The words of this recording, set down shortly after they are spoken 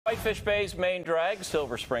Whitefish Bay's main drag,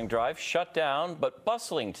 Silver Spring Drive, shut down but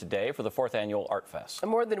bustling today for the 4th annual Art Fest.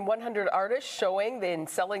 More than 100 artists showing and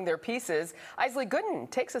selling their pieces. Isley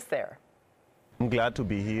Gooden takes us there. I'm glad to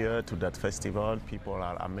be here to that festival. People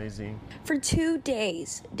are amazing. For 2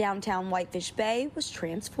 days, downtown Whitefish Bay was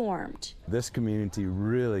transformed. This community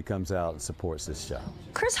really comes out and supports this show.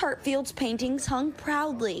 Chris Hartfield's paintings hung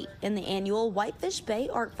proudly in the annual Whitefish Bay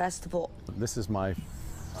Art Festival. This is my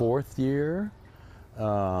 4th year.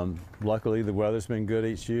 Luckily, the weather's been good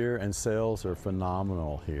each year, and sales are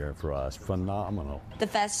phenomenal here for us. Phenomenal. The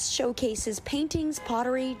fest showcases paintings,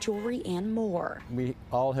 pottery, jewelry, and more. We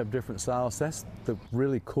all have different styles. That's the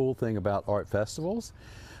really cool thing about art festivals.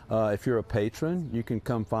 If you're a patron, you can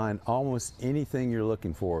come find almost anything you're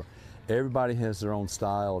looking for. Everybody has their own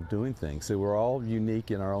style of doing things, so we're all unique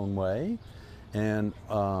in our own way. And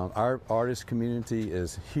our artist community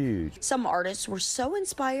is huge. Some artists were so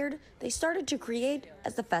inspired, they started to create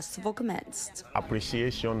as the festival commenced.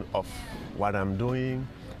 Appreciation of what I'm doing,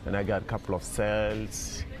 and I got a couple of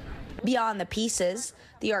sales. Beyond the pieces,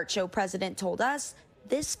 the art show president told us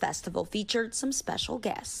this festival featured some special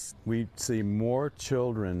guests. We see more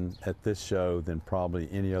children at this show than probably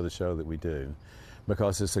any other show that we do,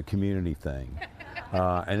 because it's a community thing.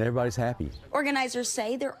 And everybody's happy. Organizers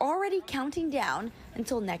say they're already counting down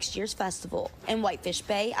until next year's festival. In Whitefish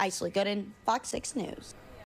Bay, Isley Gooden, FOX6 News.